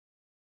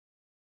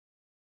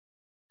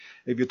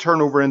If you turn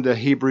over into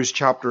Hebrews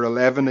chapter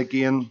 11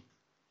 again,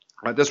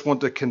 I just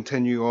want to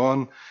continue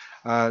on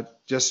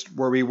just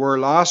where we were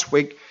last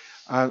week,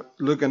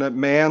 looking at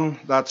men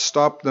that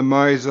stopped the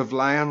mouths of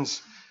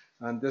lions.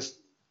 And this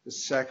the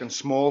second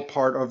small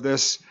part of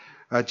this,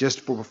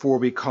 just before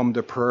we come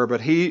to prayer.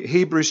 But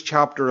Hebrews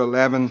chapter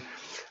 11,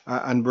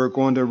 and we're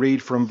going to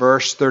read from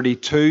verse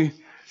 32.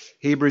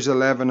 Hebrews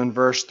 11 and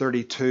verse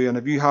 32. And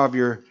if you have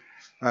your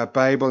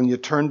Bible and you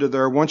turn to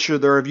there, once you're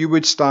there, if you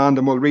would stand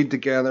and we'll read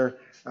together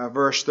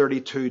verse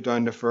 32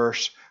 down to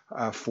verse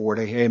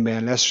 40.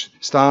 Amen. Let's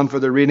stand for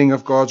the reading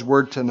of God's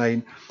word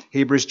tonight.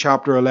 Hebrews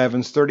chapter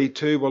 11,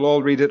 32. We'll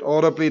all read it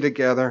audibly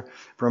together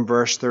from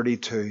verse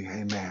 32.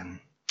 Amen.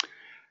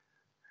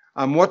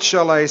 And what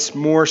shall I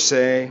more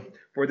say?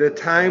 For the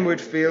time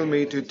would fail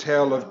me to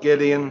tell of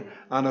Gideon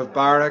and of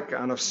Barak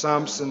and of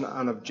Samson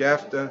and of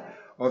Jephthah,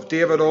 of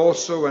David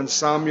also and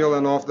Samuel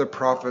and of the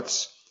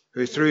prophets,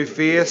 who through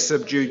faith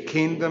subdued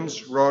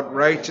kingdoms, wrought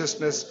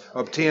righteousness,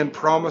 obtained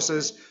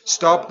promises,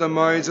 stopped the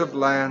mouths of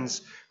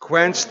lions,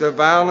 quenched the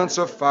violence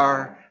of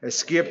fire,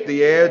 escaped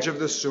the edge of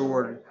the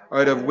sword,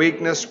 out of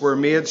weakness were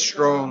made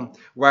strong,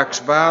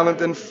 waxed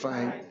violent in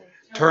fight,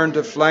 turned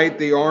to flight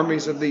the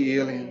armies of the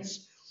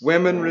aliens.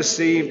 Women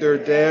received their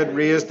dead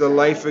raised to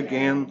life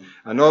again,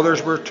 and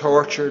others were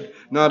tortured,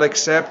 not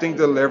accepting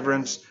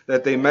deliverance,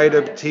 that they might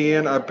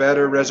obtain a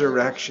better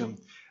resurrection.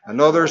 And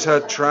others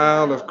had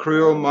trial of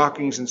cruel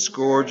mockings and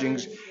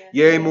scourgings.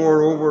 Yea,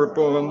 moreover,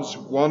 bonds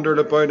wandered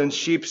about in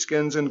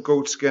sheepskins and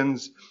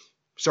goatskins.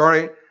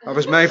 Sorry, that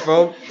was my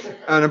fault.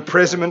 And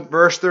imprisonment,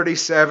 verse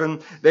 37,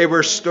 they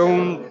were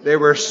stoned, they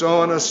were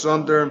sawn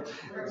asunder,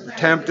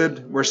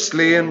 tempted, were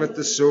slain with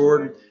the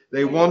sword.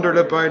 They wandered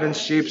about in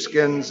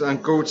sheepskins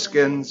and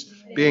goatskins,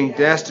 being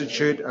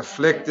destitute,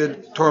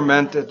 afflicted,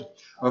 tormented,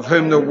 of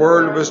whom the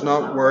world was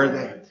not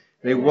worthy.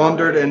 They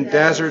wandered in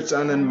deserts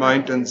and in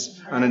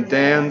mountains, and in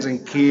dens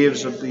and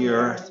caves of the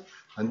earth.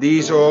 And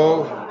these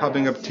all,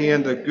 having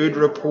obtained a good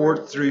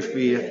report through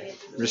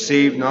faith,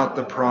 received not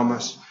the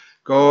promise,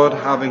 God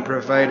having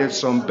provided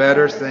some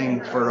better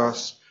thing for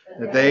us,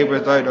 that they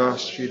without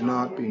us should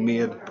not be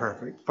made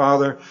perfect.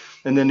 Father,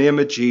 in the name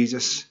of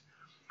Jesus,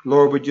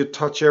 Lord, would you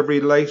touch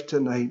every life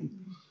tonight?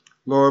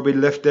 Lord, we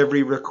lift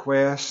every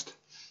request,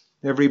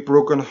 every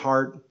broken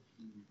heart.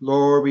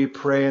 Lord, we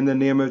pray in the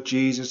name of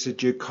Jesus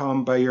that you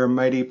come by your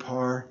mighty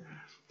power.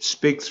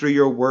 Speak through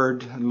your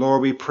word. And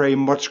Lord, we pray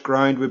much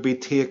ground would be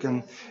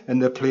taken in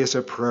the place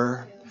of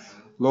prayer.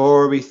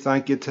 Lord, we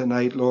thank you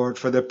tonight, Lord,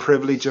 for the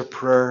privilege of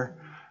prayer.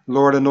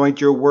 Lord,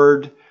 anoint your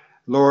word.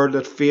 Lord,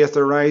 let faith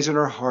arise in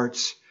our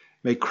hearts.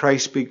 May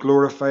Christ be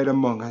glorified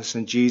among us.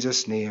 In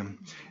Jesus' name,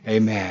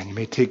 amen. You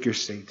may take your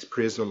seats.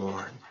 Praise the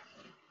Lord.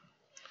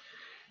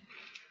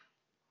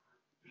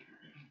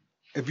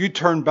 If you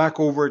turn back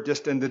over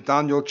just into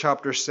Daniel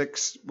chapter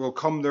 6, we'll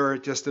come there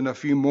just in a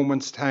few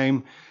moments'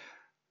 time.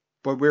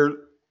 But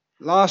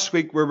last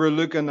week we were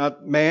looking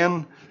at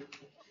men,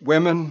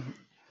 women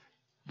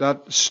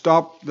that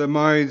stopped the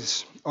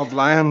mouths of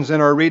lions.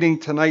 In our reading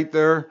tonight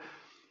there,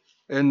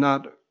 in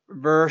that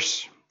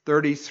verse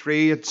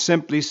 33, it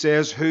simply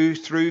says, who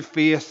through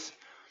faith.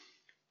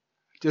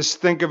 Just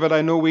think of it.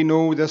 I know we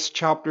know this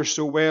chapter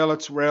so well.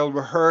 It's well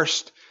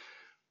rehearsed.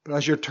 But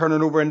as you're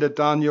turning over into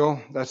Daniel,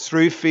 that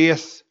through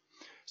faith,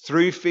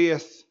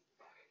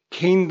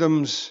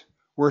 kingdoms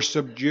were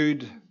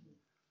subdued.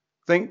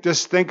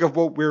 Just think of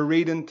what we're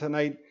reading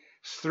tonight.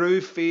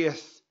 Through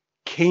faith,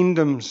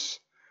 kingdoms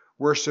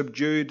were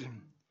subdued.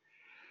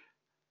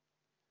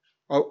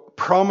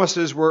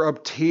 Promises were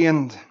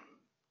obtained.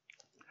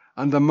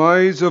 And the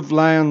mouths of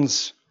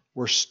lions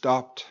were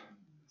stopped.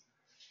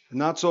 And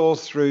that's all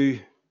through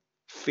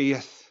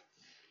faith.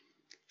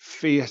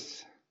 Faith.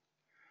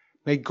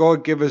 May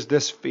God give us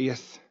this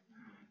faith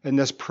in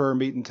this prayer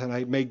meeting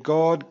tonight. May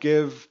God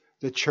give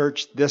the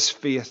church this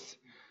faith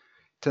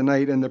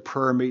tonight in the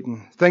prayer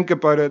meeting. Think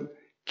about it.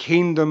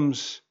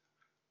 Kingdoms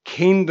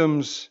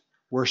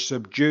were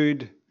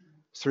subdued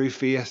through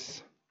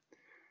faith.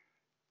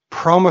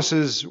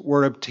 Promises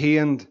were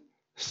obtained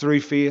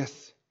through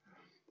faith.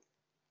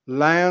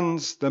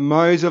 Lions, the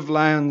mouths of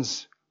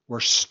lions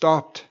were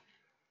stopped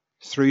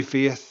through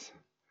faith.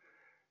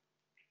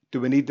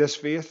 Do we need this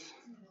faith?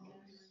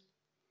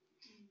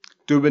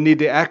 Do we need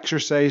to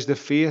exercise the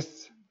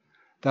faith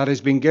that has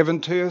been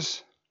given to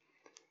us?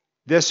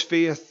 This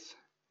faith,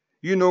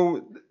 you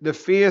know, the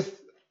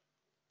faith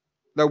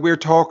that we're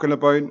talking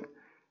about,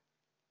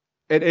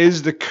 it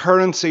is the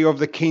currency of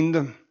the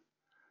kingdom.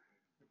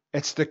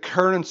 It's the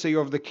currency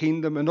of the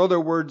kingdom. In other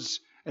words,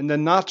 in the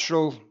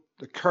natural,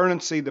 the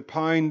currency, the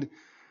pound,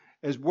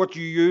 is what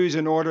you use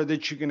in order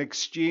that you can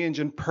exchange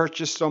and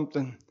purchase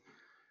something.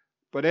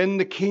 But in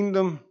the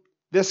kingdom,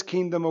 this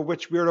kingdom of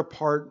which we're a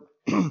part,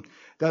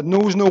 that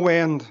knows no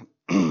end,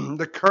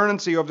 the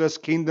currency of this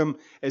kingdom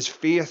is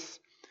faith.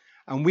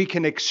 And we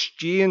can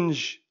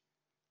exchange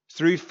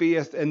through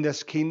faith in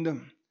this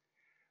kingdom.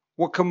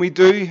 What can we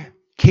do?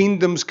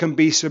 Kingdoms can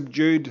be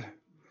subdued.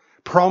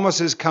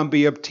 Promises can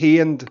be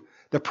obtained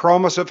The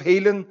promise of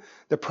healing,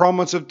 the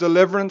promise of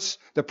deliverance,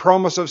 the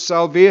promise of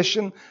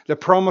salvation, the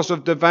promise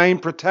of divine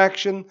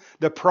protection,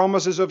 the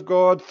promises of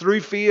God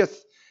through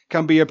faith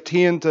can be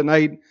obtained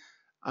tonight,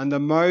 and the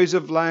mouths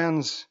of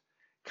lions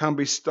can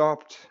be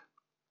stopped.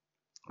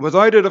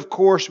 Without it, of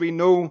course, we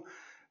know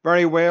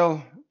very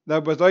well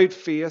that without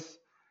faith,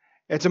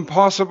 it's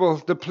impossible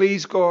to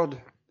please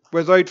God.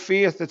 Without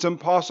faith, it's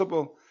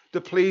impossible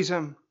to please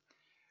Him.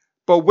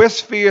 But with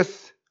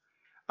faith,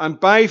 and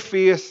by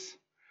faith,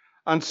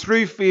 and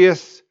through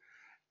faith,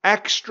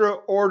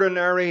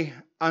 extraordinary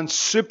and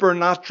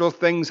supernatural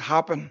things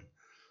happen.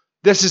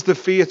 This is the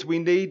faith we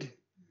need.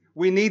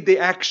 We need the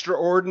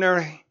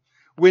extraordinary.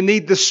 We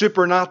need the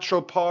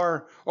supernatural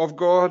power of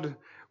God.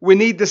 We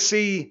need to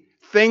see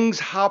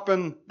things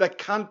happen that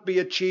can't be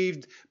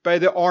achieved by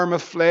the arm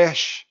of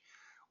flesh.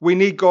 We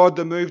need God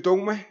to move,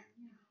 don't we?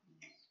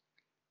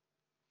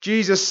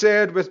 Jesus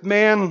said, with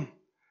men,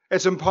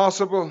 it's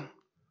impossible,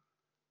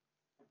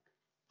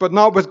 but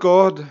not with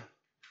God.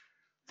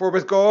 For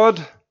with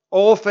God,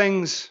 all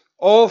things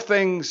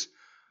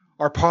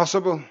are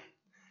possible.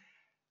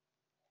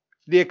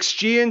 The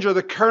exchange or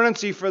the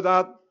currency for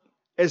that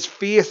is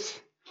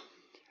faith.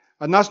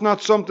 And that's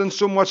not something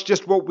so much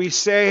just what we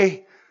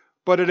say,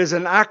 but it is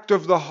an act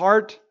of the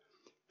heart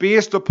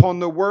based upon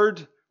the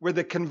Word with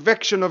the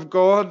conviction of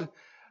God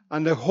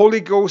and the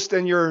Holy Ghost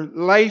in your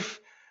life,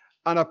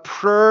 and a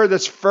prayer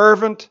that's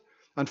fervent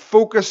and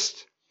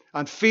focused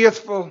and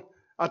faithful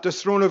at the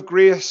throne of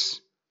grace.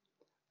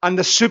 And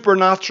the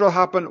supernatural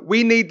happen.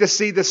 We need to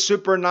see the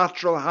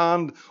supernatural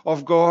hand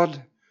of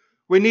God.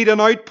 We need an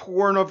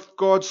outpouring of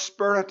God's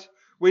Spirit.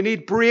 We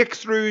need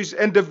breakthroughs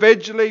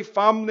individually,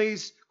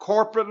 families,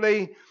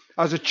 corporately,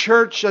 as a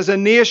church, as a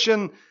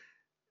nation.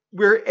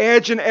 We're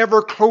edging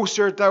ever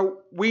closer that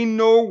we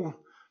know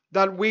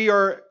that we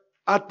are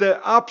at the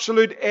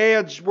absolute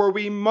edge where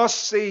we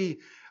must see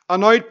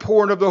an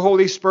outpouring of the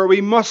Holy Spirit.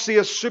 We must see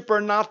a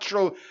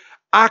supernatural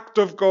act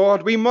of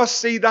God. We must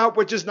see that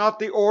which is not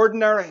the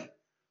ordinary.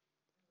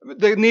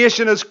 The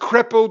nation is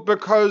crippled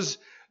because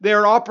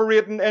they're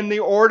operating in the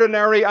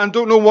ordinary and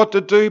don't know what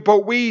to do.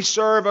 But we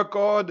serve a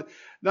God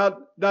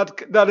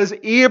that is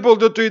able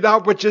to do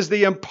that which is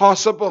the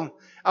impossible.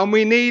 And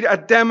we need a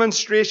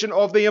demonstration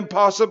of the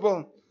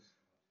impossible.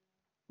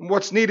 And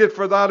what's needed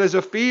for that is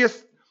a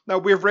faith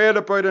that we've read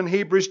about in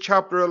Hebrews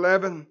chapter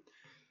 11.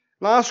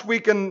 Last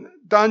week in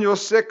Daniel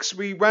 6,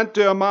 we went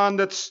to a man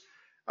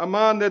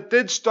that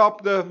did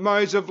stop the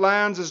mouths of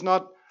lions. Is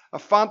not a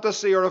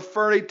fantasy or a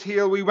fairy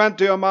tale. We went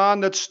to a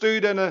man that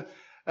stood in a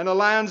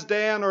lion's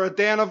den or a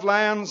den of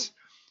lions.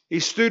 He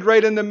stood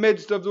right in the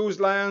midst of those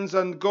lions,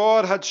 and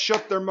God had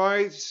shut their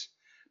mouths.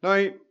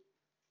 Now,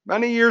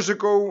 many years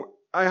ago,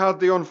 I had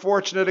the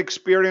unfortunate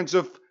experience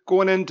of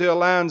going into a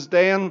lion's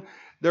den.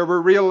 There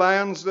were real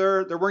lions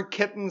there. There weren't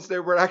kittens. They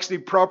were actually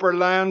proper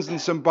lions in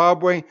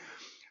Zimbabwe,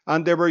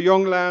 and they were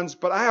young lions.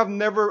 But I have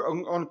never,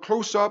 on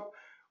close up,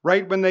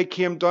 right when they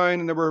came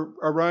down and they were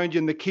around you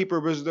and the keeper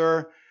was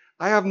there,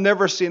 I have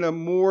never seen a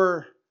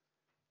more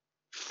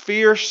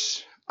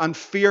fierce and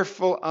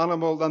fearful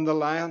animal than the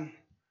lion.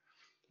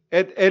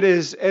 It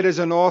is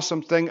an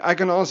awesome thing. I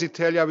can honestly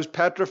tell you, I was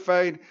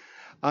petrified,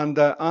 and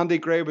Andy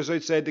Gray was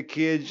outside the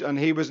cage, and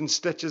he was in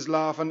stitches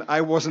laughing.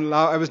 I wasn't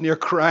laughing. I was near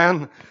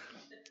crying.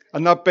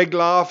 And that big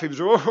laugh, he was,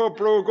 oh,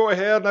 bro, go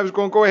ahead. And I was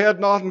going, go ahead,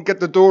 nothing, get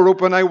the door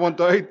open. I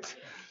want out.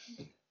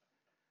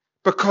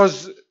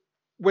 Because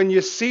when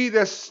you see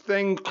this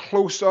thing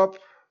close up,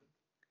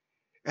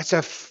 it's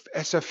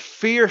a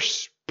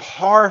fierce,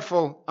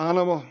 powerful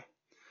animal.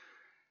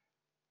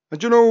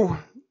 And you know,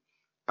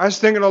 I was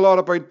thinking a lot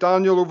about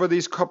Daniel over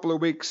these couple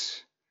of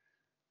weeks.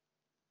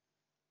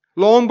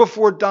 Long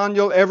before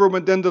Daniel ever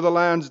went into the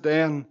lion's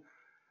den,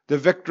 the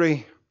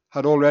victory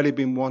had already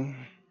been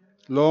won.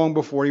 Long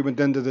before he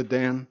went into the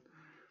den.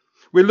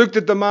 We looked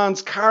at the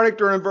man's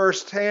character in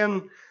verse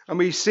 10, and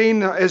we've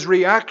seen his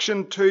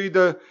reaction to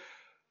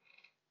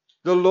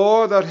the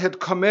law that had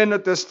come in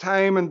at this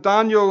time. And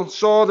Daniel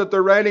saw that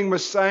the writing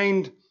was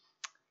signed.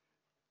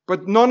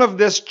 But none of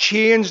this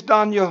changed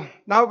Daniel.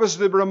 That was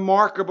the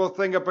remarkable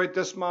thing about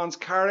this man's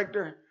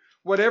character.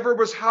 Whatever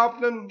was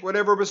happening,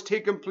 whatever was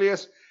taking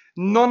place,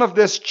 none of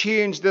this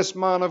changed this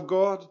man of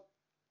God.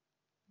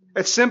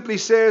 It simply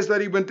says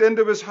that he went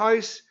into his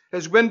house,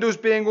 his windows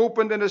being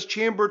opened in his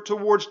chamber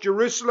towards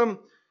Jerusalem.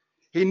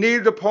 He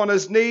kneeled upon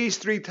his knees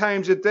 3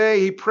 times a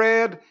day. He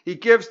prayed. He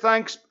gives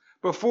thanks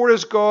before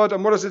his God.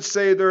 And what does it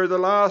say there? The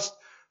last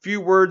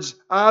few words,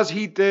 as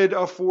he did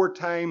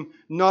aforetime,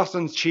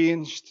 nothing's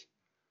changed.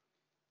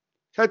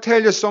 Can I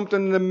tell you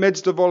something in the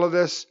midst of all of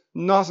this?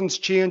 Nothing's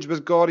changed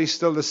with God. He's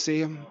still the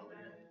same.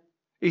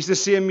 He's the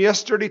same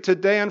yesterday,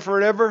 today, and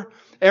forever.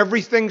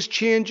 Everything's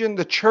changing.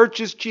 The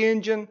church is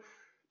changing.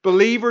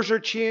 Believers are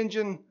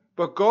changing.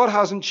 But God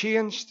hasn't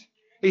changed.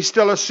 He's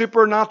still a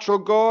supernatural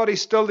God.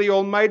 He's still the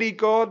Almighty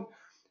God.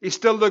 He's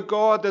still the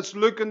God that's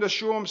looking to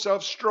show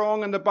himself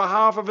strong on the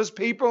behalf of his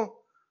people.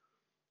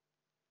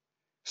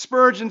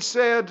 Spurgeon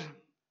said,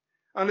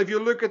 and if you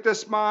look at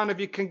this man, if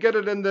you can get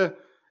it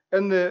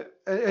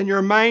in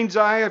your mind's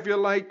eye, if you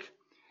like,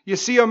 You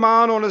see a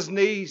man on his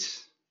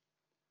knees,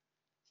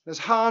 his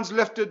hands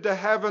lifted to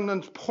heaven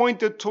and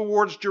pointed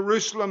towards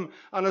Jerusalem,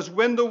 and his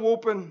window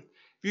open.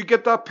 If you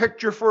get that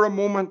picture for a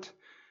moment,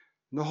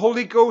 and the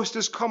Holy Ghost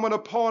is coming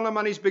upon him,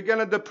 and he's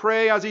beginning to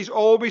pray as he's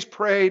always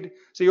prayed.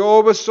 So he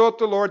always sought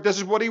the Lord. This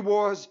is what he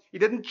was. He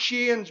didn't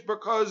change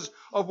because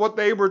of what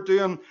they were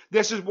doing.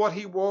 This is what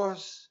he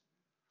was.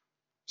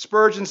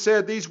 Spurgeon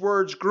said these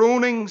words,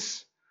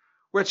 groanings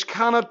which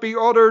cannot be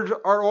uttered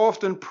are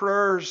often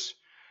prayers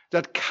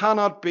that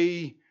cannot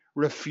be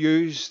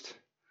refused.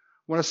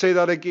 I want to say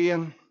that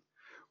again.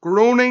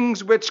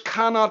 Groanings which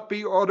cannot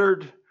be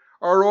uttered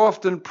are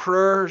often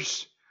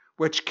prayers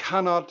which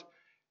cannot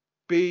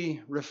be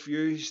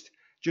refused.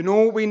 Do you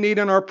know what we need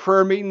in our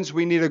prayer meetings?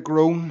 We need a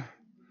groan.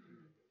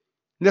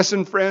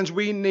 Listen, friends,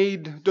 we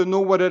need to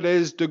know what it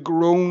is to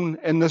groan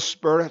in the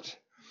Spirit.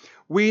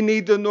 We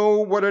need to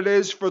know what it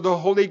is for the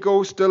Holy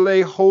Ghost to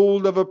lay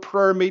hold of a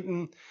prayer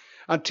meeting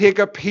and take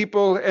a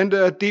people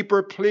into a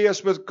deeper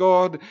place with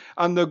God,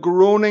 and the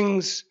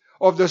groanings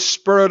of the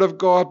Spirit of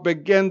God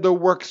begin to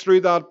work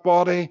through that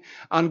body,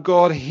 and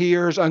God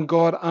hears and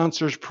God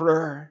answers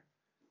prayer.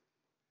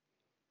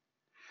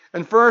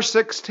 In verse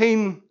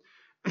 16,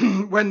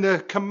 when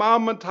the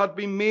commandment had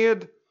been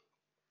made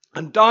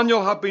and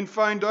Daniel had been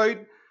found out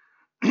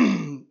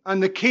and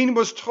the king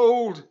was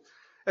told,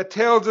 it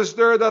tells us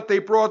there that they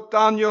brought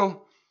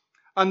Daniel,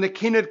 and the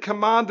king had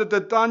commanded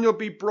that Daniel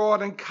be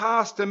brought and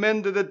cast him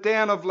into the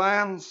den of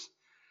lions.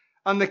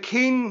 And the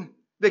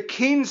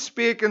king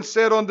spake and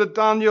said unto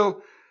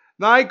Daniel,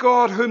 thy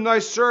God whom thou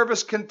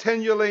servest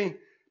continually,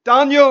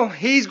 Daniel,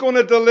 he's going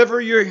to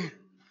deliver you.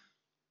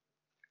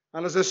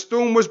 And as a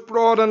stone was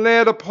brought and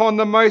laid upon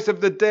the mouth of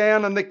the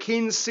den, and the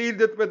king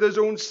sealed it with his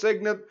own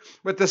signet,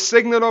 with the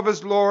signet of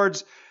his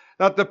lords,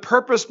 that the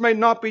purpose might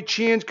not be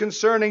changed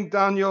concerning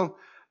Daniel,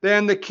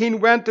 then the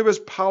king went to his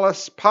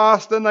palace,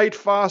 passed the night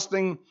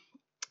fasting,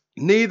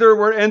 neither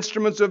were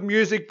instruments of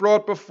music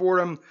brought before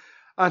him,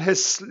 and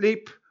his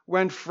sleep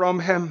went from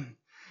him.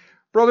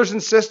 Brothers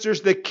and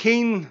sisters, the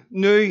king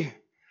knew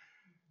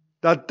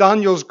that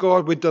Daniel's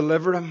God would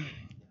deliver him.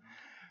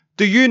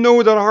 Do you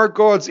know that our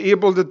God's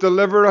able to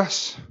deliver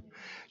us?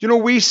 You know,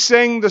 we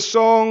sing the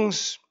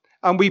songs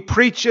and we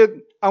preach it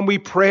and we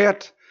pray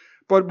it,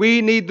 but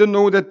we need to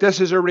know that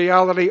this is a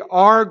reality.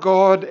 Our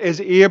God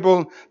is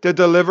able to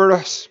deliver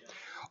us.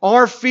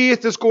 Our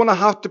faith is going to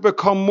have to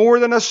become more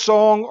than a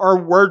song or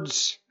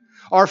words.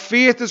 Our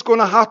faith is going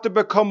to have to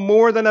become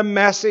more than a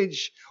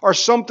message or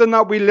something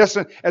that we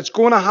listen. It's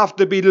going to have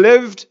to be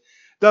lived,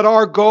 that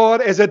our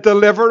God is a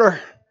deliverer,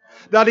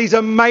 that he's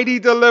a mighty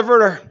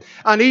deliverer.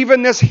 And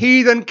even this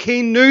heathen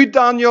king knew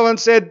Daniel and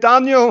said,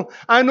 Daniel,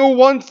 I know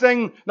one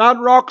thing, that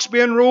rock's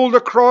being rolled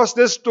across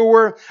this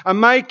door,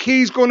 and my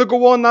key's going to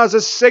go on as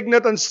a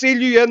signet and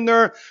seal you in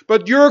there,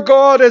 but your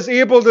God is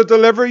able to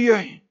deliver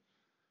you.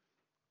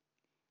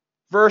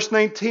 Verse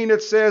 19,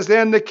 it says,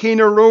 then the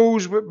king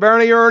arose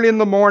very early in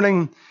the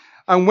morning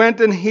and went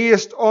in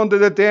haste unto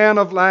the den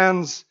of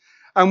lions.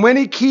 And when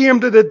he came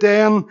to the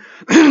den,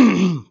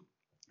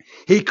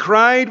 he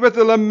cried with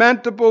a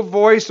lamentable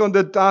voice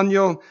unto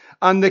Daniel,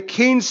 and the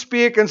king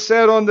spake and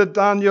said unto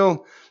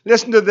Daniel,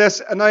 listen to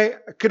this, and I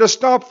could have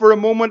stopped for a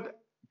moment.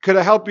 Could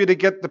I help you to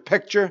get the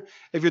picture,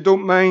 if you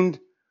don't mind?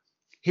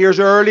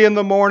 Here's early in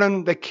the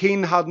morning, the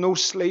king had no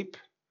sleep.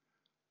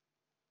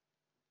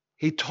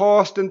 He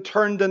tossed and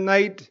turned the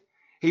night.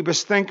 He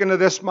was thinking of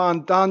this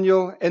man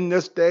Daniel in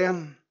this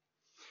den.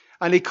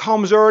 And he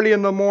comes early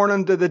in the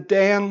morning to the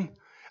den,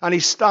 and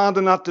he's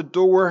standing at the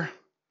door.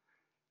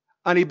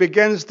 And he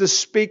begins to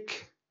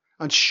speak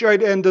and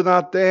shout into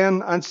that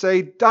den and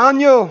say,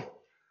 Daniel,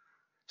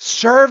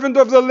 servant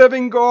of the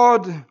living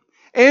God,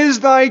 is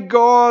thy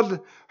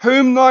God,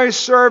 whom thou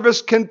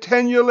servest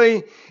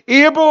continually,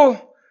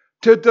 able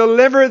to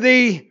deliver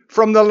thee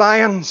from the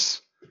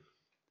lions?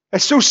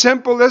 It's so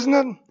simple, isn't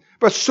it?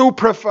 But so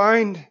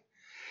profound.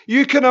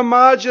 You can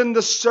imagine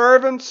the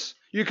servants.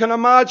 You can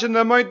imagine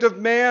the amount of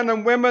men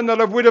and women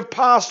that would have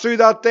passed through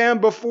that den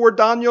before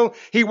Daniel.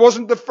 He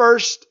wasn't the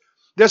first.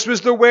 This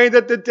was the way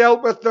that they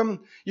dealt with them.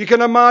 You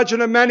can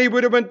imagine how many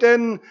would have went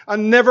in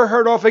and never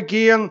heard of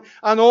again.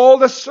 And all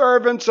the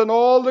servants and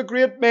all the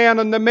great men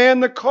and the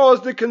men that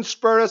caused the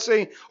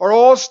conspiracy are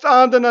all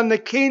standing, and the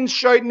king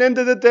shouting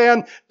into the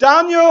den,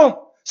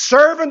 Daniel,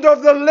 servant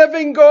of the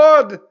living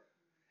God,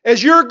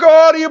 is your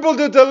God able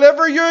to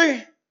deliver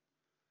you?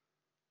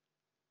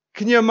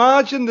 Can you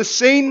imagine the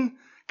scene?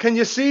 Can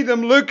you see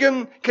them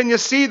looking? Can you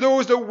see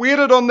those that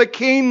waited on the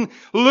king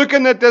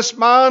looking at this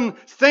man,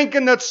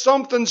 thinking that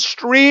something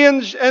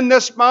strange in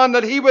this man,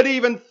 that he would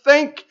even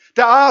think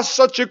to ask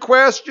such a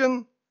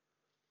question?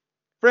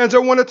 Friends, I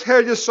want to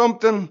tell you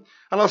something,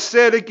 and I'll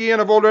say it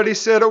again. I've already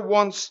said it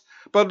once.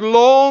 But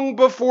long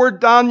before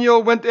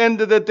Daniel went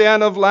into the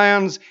den of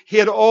lions, he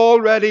had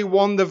already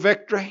won the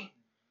victory.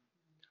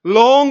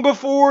 Long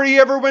before he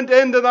ever went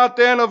into that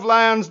den of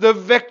lions, the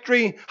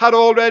victory had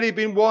already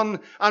been won.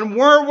 And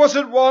where was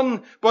it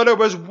won? But it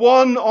was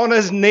won on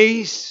his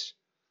knees.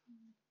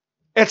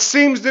 It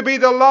seems to be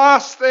the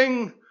last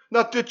thing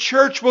that the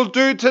church will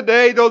do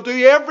today. They'll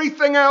do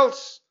everything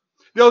else.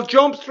 They'll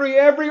jump through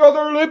every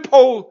other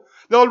loophole.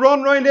 They'll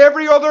run around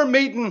every other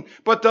meeting.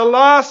 But the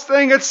last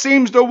thing it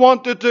seems to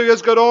want to do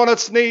is get on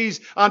its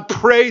knees and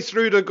pray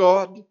through to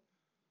God.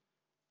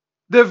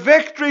 The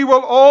victory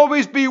will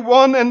always be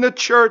won in the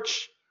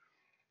church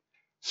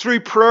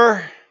through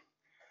prayer,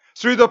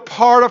 through the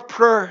power of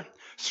prayer,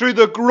 through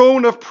the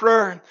groan of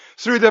prayer,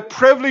 through the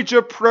privilege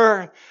of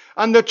prayer.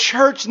 And the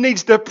church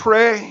needs to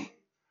pray.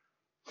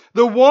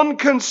 The one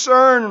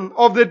concern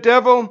of the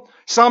devil,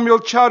 Samuel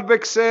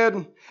Chadwick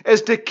said,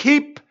 is to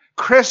keep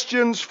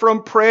Christians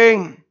from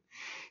praying.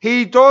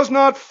 He does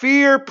not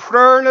fear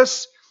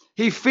prayerless.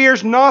 He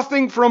fears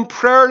nothing from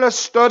prayerless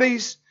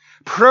studies,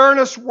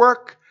 prayerless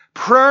work,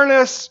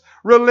 prayerless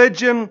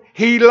religion.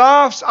 He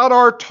laughs at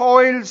our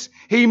toils.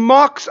 He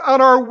mocks at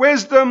our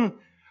wisdom,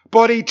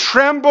 but he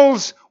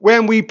trembles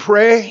when we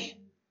pray.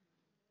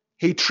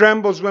 He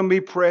trembles when we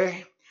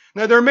pray.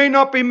 Now, there may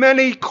not be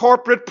many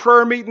corporate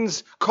prayer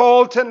meetings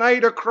called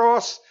tonight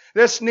across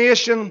this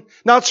nation.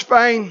 That's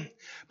fine.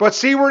 But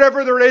see,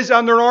 wherever there is,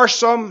 and there are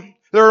some,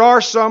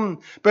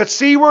 but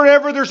see,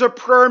 wherever there's a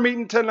prayer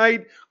meeting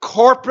tonight,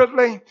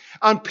 corporately,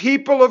 and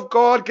people of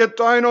God get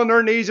down on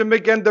their knees and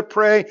begin to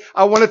pray,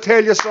 I want to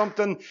tell you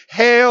something.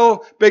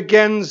 Hell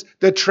begins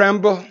to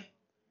tremble.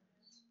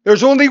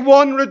 There's only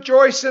one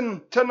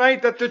rejoicing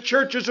tonight that the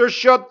churches are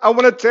shut. I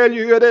want to tell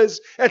you who it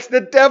is. It's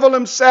the devil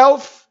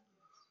himself.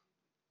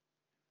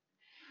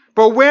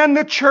 But when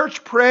the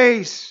church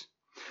prays,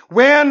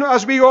 when,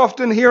 as we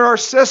often hear our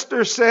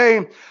sisters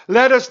say,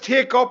 let us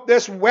take up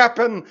this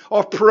weapon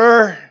of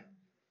prayer.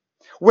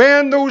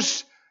 When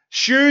those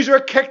shoes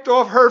are kicked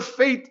off her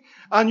feet,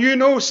 and you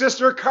know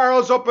Sister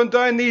Carol's up and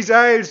down these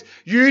aisles,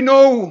 you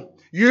know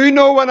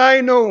and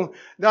I know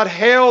that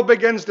hell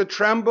begins to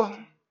tremble.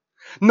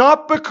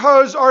 Not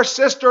because our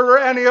sister or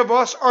any of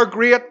us are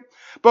great,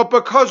 but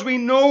because we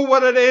know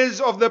what it is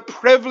of the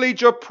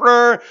privilege of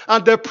prayer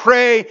and to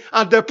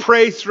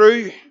pray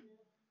through.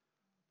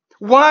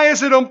 Why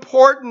is it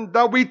important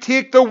that we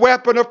take the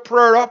weapon of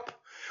prayer up?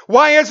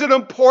 Why is it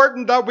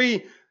important that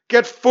we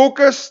get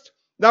focused,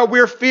 that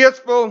we're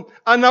faithful,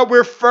 and that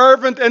we're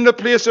fervent in the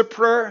place of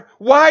prayer?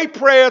 Why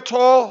pray at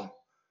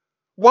all?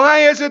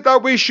 Why is it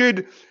that we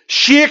should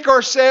shake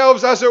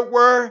ourselves, as it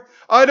were,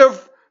 out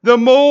of the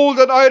mold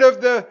and out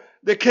of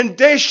the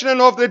conditioning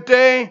of the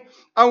day?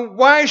 And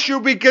why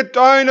should we get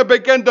down and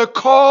begin to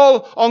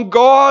call on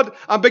God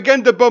and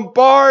begin to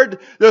bombard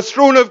the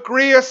throne of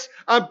grace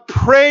and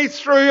pray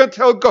through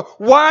until God?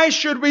 Why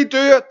should we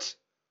do it?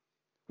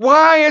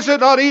 Why is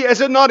it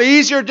not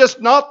easier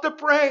just not to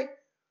pray?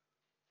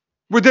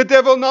 Would the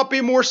devil not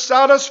be more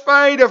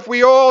satisfied if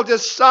we all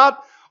just sat,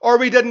 or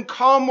we didn't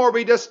come, or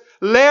we just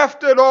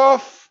left it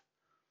off?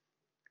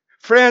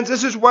 Friends,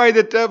 this is why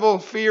the devil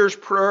fears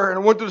prayer, and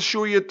I want to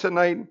show you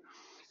tonight.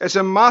 It's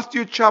in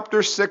Matthew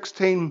chapter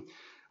 16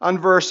 and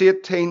verse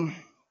 18.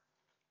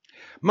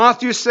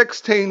 Matthew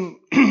 16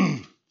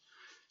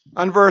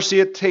 and verse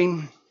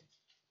 18.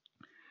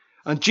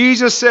 And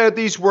Jesus said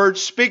these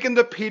words, speaking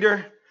to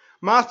Peter,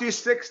 Matthew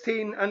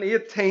 16 and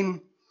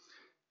 18.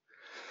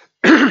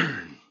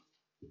 And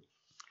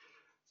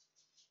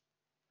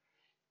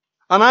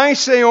I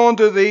say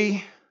unto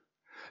thee,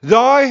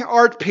 thou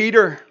art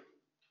Peter,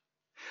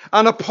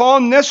 and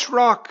upon this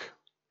rock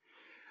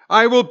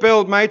I will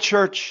build my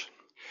church.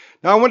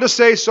 Now I want to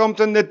say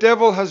something. The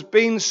devil has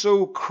been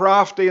so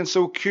crafty and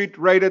so cute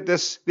right at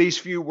these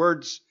few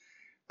words,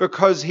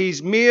 because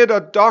he's made a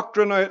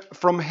doctrine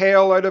from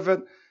hell out of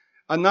it.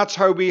 And that's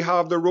how we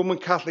have the Roman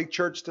Catholic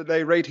Church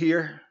today, right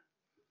here.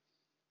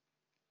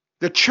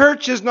 The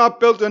church is not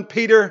built in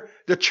Peter.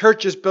 The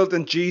church is built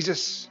in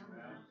Jesus.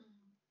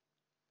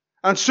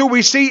 And so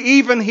we see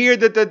even here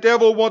that the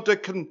devil wants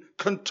to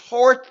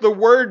contort the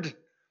word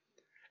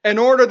in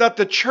order that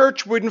the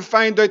church wouldn't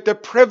find out the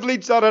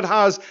privilege that it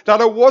has, that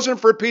it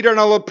wasn't for Peter. And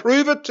I'll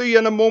prove it to you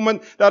in a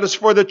moment, that it's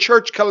for the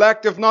church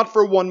collective, not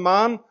for one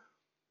man.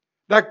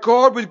 That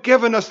God was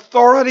given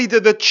authority to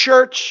the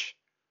church.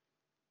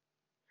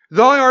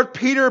 Thou art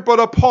Peter, but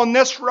upon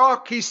this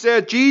rock, he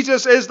said,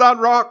 Jesus is that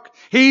rock.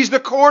 He's the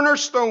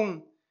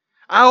cornerstone.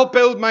 I'll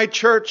build my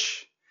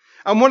church.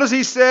 And what does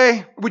he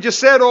say? Would you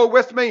say it all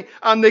with me?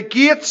 And the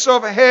gates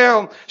of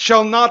hell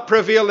shall not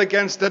prevail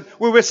against it.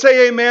 We would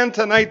say amen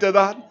tonight to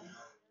that.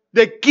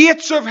 The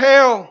gates of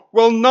hell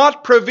will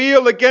not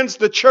prevail against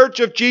the church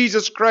of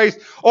Jesus Christ.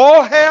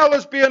 All hell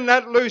is being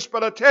let loose.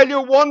 But I tell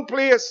you, one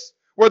place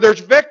where there's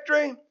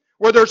victory,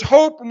 where there's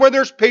hope, and where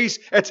there's peace,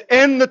 it's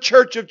in the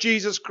church of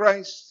Jesus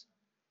Christ.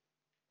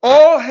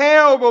 All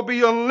hell will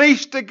be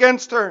unleashed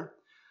against her.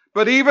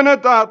 But even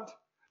at that,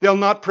 they'll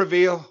not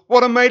prevail.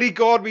 What a mighty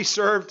God we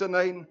serve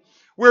tonight.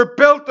 We're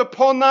built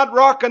upon that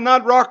rock, and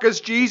that rock is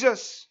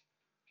Jesus.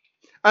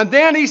 And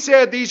then he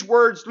said these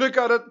words. Look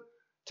at it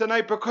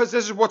tonight, because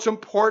this is what's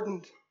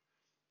important.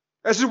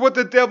 This is what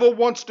the devil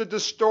wants to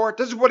distort.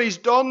 This is what he's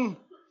done.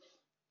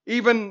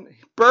 even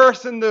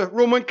birthing the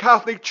Roman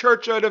Catholic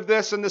Church out of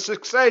this and the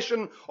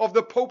succession of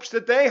the popes,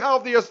 that they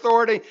have the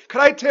authority.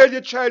 Can I tell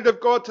you, child of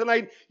God,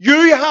 tonight,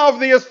 you have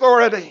the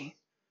authority.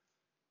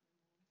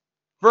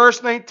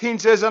 Verse 19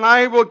 says, and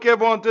I will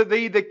give unto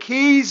thee the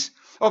keys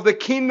of the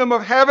kingdom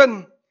of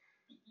heaven.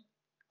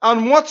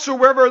 And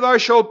whatsoever thou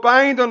shalt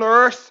bind on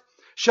earth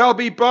shall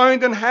be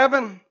bound in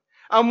heaven.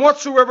 And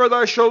whatsoever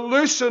thou shalt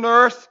loose on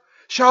earth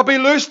shall be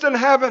loosed in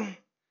heaven.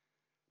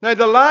 Now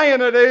the lie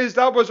in it is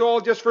that was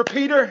all just for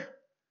Peter.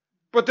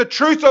 But the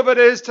truth of it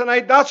is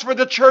tonight, that's for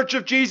the church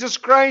of Jesus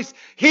Christ.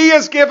 He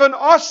has given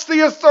us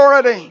the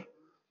authority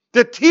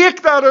to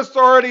take that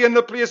authority in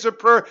the place of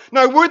prayer.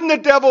 Now, wouldn't the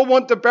devil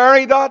want to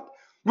bury that?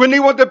 Wouldn't he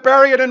want to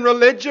bury it in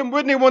religion?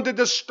 Wouldn't he want to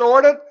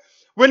distort it?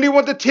 Wouldn't he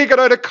want to take it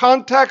out of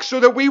context so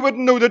that we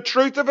wouldn't know the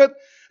truth of it?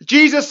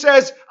 Jesus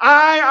says,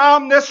 I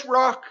am this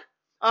rock,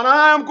 and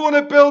I am going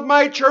to build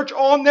my church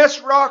on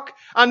this rock,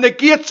 and the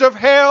gates of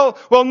hell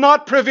will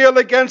not prevail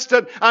against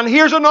it. And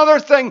here's another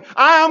thing.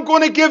 I am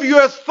going to give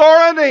you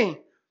authority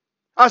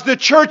as the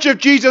church of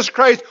Jesus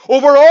Christ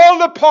over all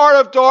the power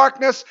of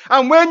darkness.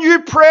 And when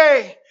you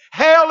pray,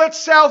 hell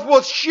itself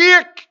will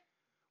shake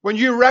when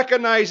you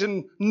recognize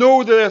and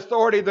know the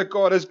authority that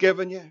God has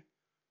given you.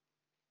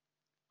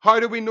 How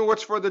do we know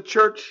it's for the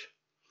church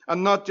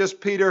and not just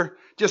Peter?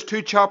 Just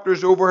 2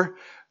 chapters over.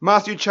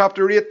 Matthew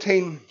chapter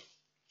 18.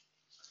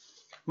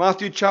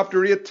 Matthew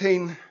chapter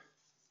 18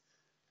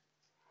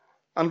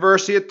 and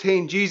verse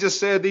 18. Jesus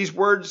said these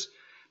words.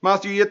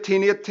 Matthew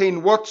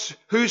 18:18.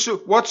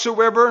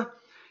 Whatsoever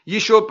ye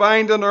shall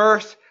bind on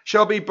earth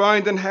shall be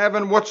bound in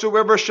heaven.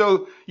 Whatsoever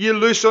shall ye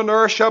loose on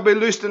earth shall be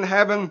loosed in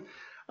heaven.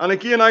 And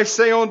again I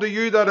say unto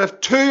you that if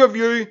 2 of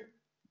you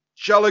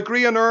shall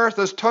agree on earth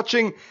as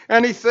touching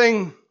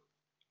anything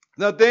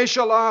that they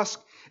shall ask,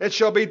 it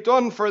shall be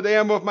done for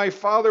them of my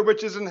Father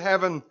which is in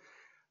heaven.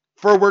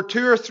 For where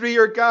 2 or 3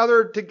 are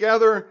gathered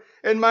together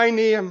in my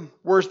name,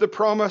 where's the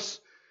promise?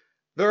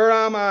 There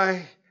am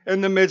I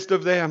in the midst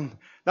of them.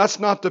 That's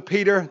not to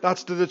Peter,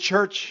 that's to the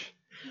church.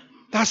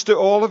 That's to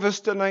all of us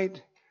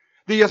tonight.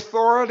 The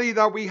authority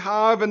that we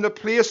have in the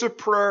place of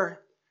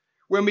prayer.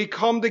 When we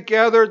come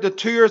together, the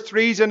 2 or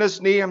 3's in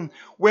His name.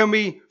 When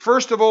we,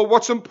 first of all,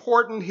 what's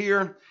important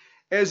here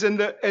is in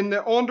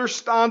the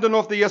understanding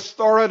of the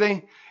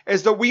authority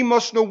is that we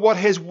must know what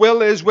His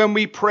will is when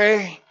we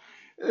pray.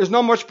 There's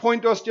not much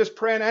point to us just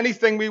praying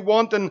anything we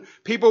want and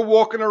people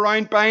walking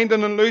around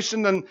binding and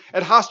loosing and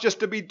it has just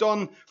to be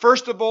done.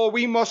 First of all,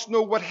 we must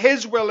know what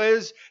His will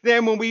is.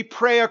 Then when we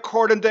pray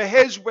according to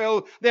His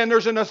will, then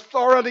there's an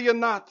authority in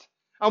that.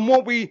 And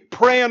what we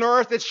pray on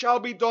earth, it shall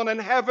be done in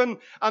heaven.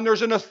 And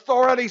there's an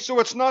authority. So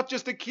it's not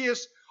just a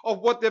case of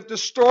what they've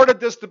distorted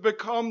this to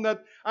become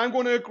that I'm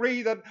going to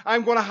agree that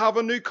I'm going to have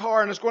a new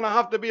car and it's going to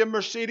have to be a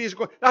Mercedes.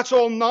 That's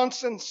all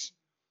nonsense.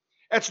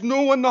 It's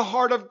knowing the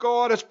heart of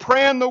God. It's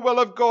praying the will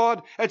of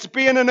God. It's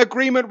being in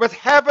agreement with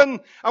heaven.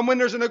 And when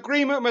there's an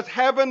agreement with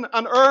heaven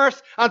and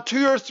earth and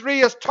 2 or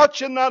 3 is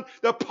touching that,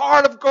 the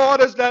power of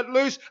God is let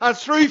loose. And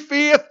through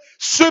faith,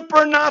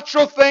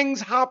 supernatural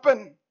things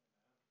happen.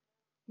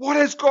 What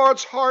is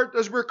God's heart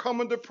as we're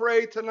coming to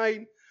pray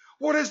tonight?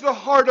 What is the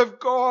heart of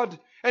God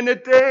in a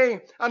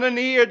day and an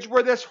age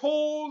where this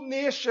whole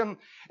nation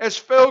is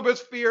filled with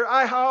fear?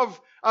 I have,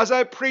 as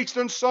I preached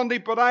on Sunday,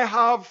 but I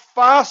have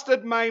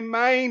fasted my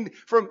mind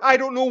from, I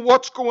don't know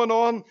what's going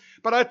on,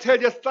 but I tell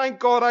you, thank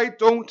God I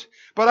don't.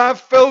 But I've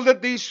filled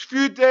it these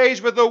few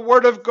days with the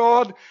Word of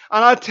God.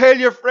 And I tell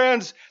you,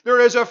 friends, there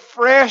is a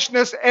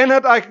freshness in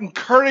it. I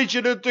encourage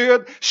you to do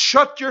it.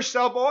 Shut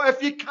yourself off.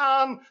 If you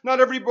can, not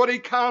everybody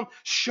can.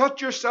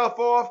 Shut yourself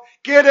off.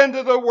 Get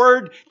into the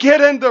Word. Get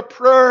into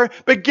prayer.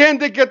 Begin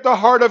to get the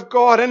heart of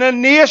God. In a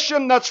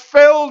nation that's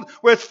filled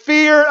with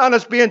fear and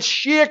is being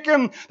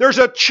shaken, there's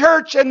a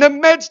church in the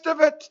midst of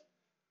it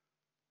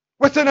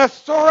with an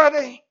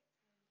authority,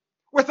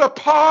 with a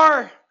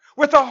power,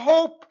 with a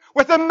hope,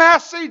 with a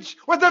message,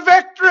 with a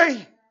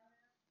victory.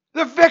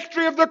 The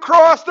victory of the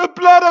cross, the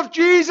blood of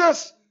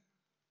Jesus.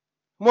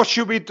 What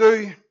should we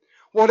do?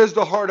 What is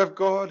the heart of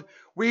God?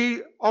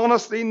 We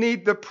honestly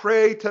need to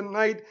pray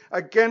tonight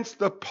against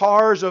the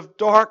powers of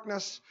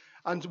darkness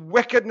and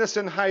wickedness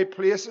in high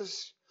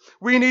places.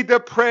 We need to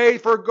pray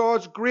for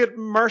God's great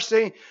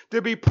mercy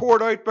to be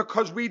poured out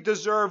because we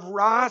deserve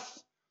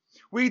wrath.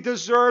 We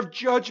deserve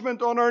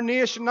judgment on our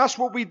nation. That's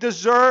what we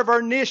deserve.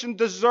 Our nation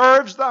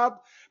deserves that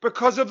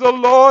because of the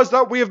laws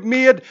that we have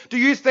made. Do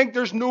you think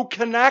there's no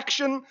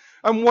connection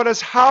in what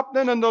is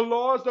happening in the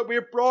laws that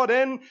we've brought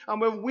in?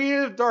 And we've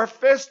waved our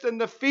fist in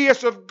the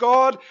face of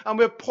God and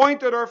we've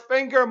pointed our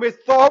finger and we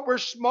thought we're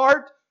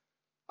smart.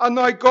 And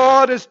now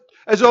God is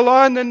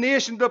allowing the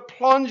nation to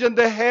plunge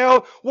into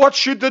hell. What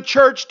should the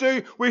church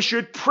do? We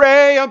should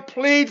pray and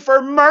plead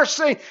for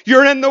mercy.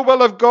 You're in the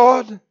will of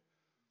God.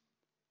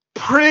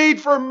 Plead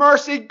for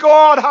mercy.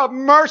 God, have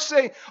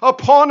mercy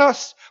upon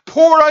us.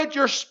 Pour out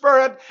your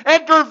Spirit.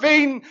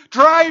 Intervene.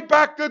 Drive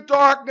back the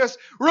darkness.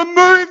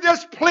 Remove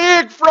this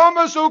plague from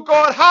us, oh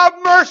God. Have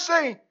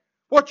mercy.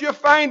 What you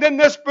find in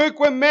this book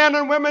when men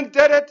and women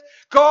did it,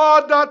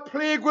 God, that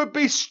plague would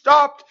be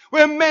stopped.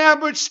 when men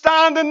would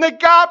stand in the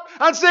gap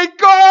and say,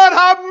 God,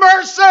 have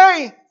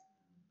mercy.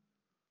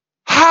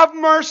 Have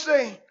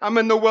mercy. I'm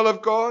in the will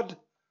of God.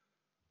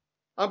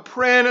 I'm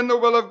praying in the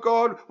will of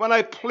God when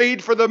I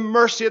plead for the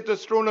mercy at the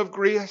throne of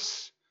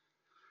grace.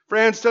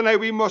 Friends, tonight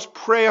we must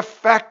pray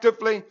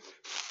effectively,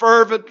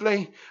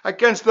 fervently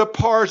against the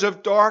powers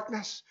of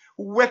darkness,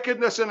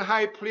 wickedness in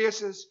high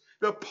places,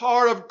 the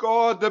power of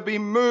God to be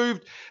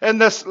moved in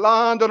this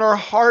land and our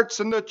hearts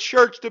and the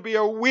church to be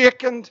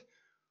awakened,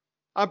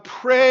 and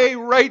pray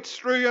right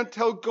through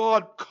until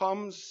God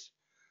comes.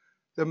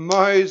 The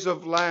mouths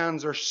of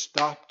lions are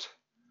stopped.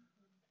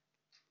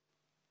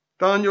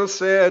 Daniel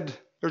said,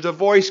 there's a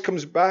voice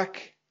comes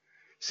back.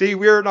 See,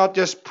 we're not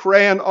just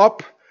praying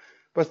up,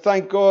 but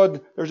thank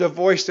God there's a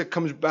voice that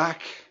comes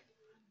back.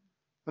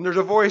 And there's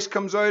a voice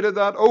comes out of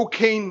that. O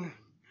King,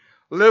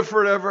 live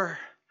forever.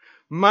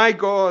 My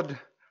God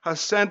has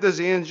sent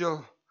his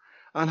angel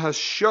and has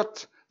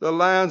shut the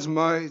lions'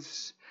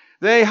 mouths.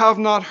 They have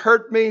not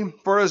hurt me,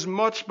 for as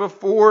much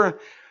before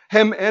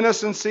him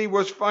innocency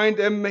was found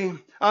in me,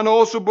 and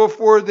also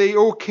before thee,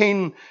 O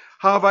King,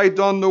 have I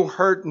done no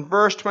hurt. And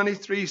verse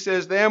 23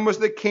 says, Then was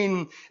the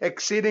king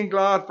exceeding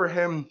glad for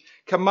him,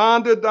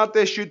 commanded that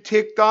they should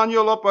take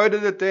Daniel up out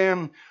of the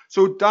den.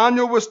 So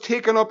Daniel was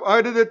taken up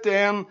out of the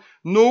den.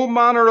 No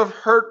manner of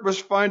hurt was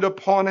found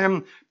upon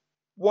him.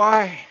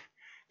 Why?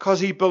 Because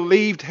he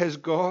believed his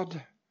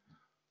God.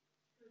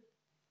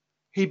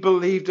 He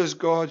believed his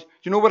God. Do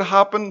you know what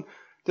happened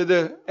to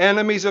the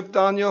enemies of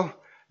Daniel?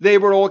 They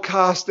were all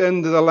cast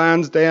into the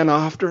lion's den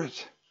after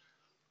it.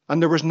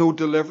 And there was no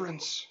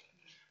deliverance.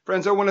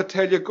 Friends, I want to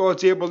tell you,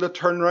 God's able to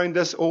turn around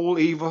this old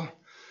evil.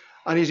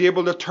 And he's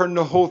able to turn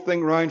the whole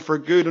thing around for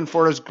good and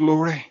for his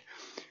glory.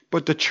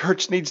 But the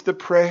church needs to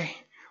pray.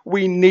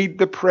 We need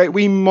to pray.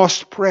 We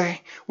must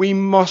pray. We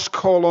must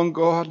call on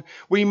God.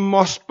 We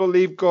must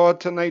believe God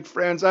tonight,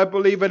 friends. I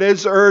believe it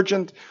is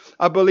urgent.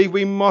 I believe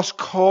we must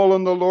call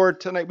on the Lord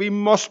tonight. We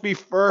must be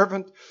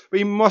fervent.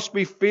 We must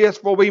be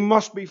faithful. We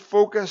must be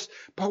focused.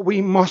 But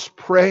we must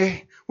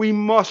pray. We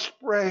must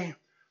pray.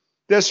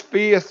 This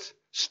faith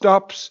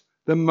stops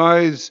the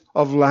mouths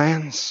of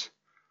lions.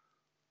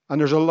 And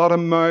there's a lot of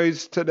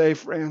mouths today,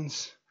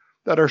 friends,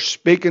 that are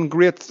speaking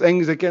great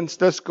things against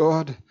this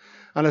God.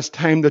 And it's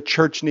time the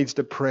church needs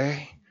to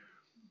pray.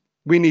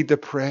 We need to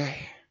pray.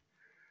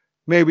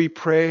 May we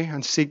pray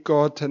and seek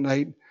God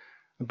tonight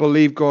and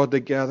believe God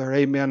together.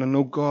 Amen. And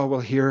know God will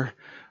hear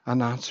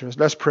and answer us.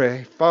 Let's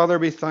pray. Father,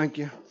 we thank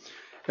you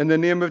in the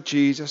name of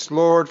Jesus,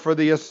 Lord, for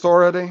the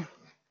authority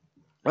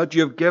that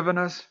you have given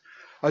us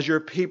as your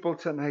people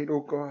tonight, O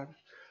God.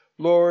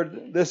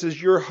 Lord, this is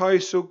your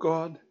house, O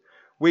God.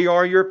 We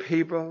are your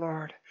people,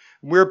 Lord.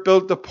 We're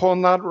built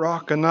upon that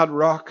rock, and that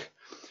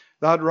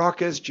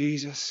rock is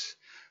Jesus.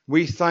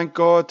 We thank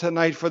God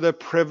tonight for the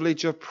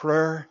privilege of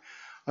prayer.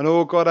 And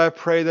oh God, I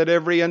pray that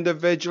every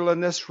individual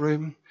in this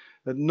room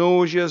that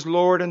knows you as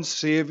Lord and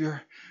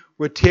Savior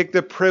would take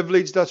the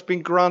privilege that's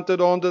been granted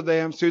unto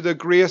them through the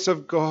grace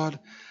of God,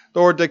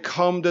 Lord, to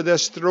come to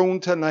this throne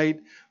tonight.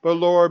 But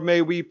Lord,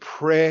 may we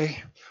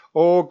pray.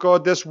 Oh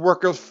God, this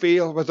work will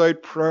fail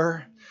without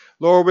prayer.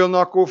 Lord, we'll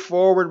not go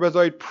forward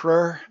without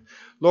prayer.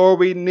 Lord,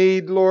 we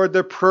need, Lord,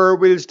 the prayer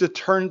wheels to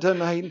turn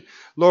tonight.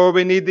 Lord,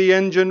 we need the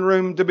engine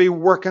room to be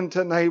working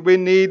tonight. We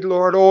need,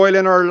 Lord, oil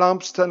in our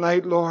lamps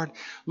tonight, Lord.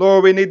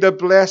 Lord, we need the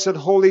blessed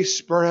Holy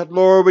Spirit.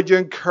 Lord, would you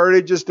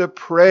encourage us to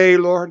pray,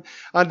 Lord,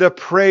 and to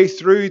pray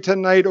through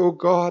tonight, oh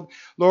God.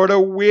 Lord,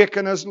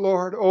 awaken us,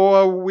 Lord. Oh,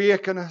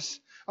 awaken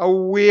us.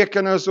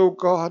 Awaken us, O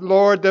God,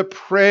 Lord, to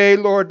pray,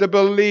 Lord, to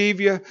believe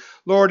you,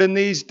 Lord, in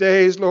these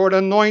days, Lord.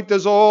 Anoint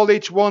us all,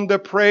 each one, to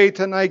pray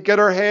tonight. Get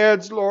our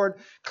heads, Lord,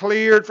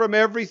 cleared from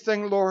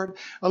everything, Lord.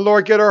 And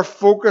Lord, get our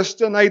focus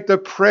tonight to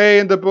pray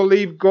and to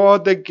believe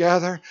God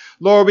together.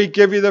 Lord, we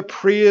give you the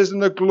praise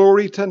and the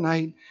glory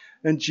tonight.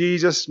 In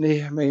Jesus'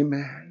 name,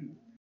 amen.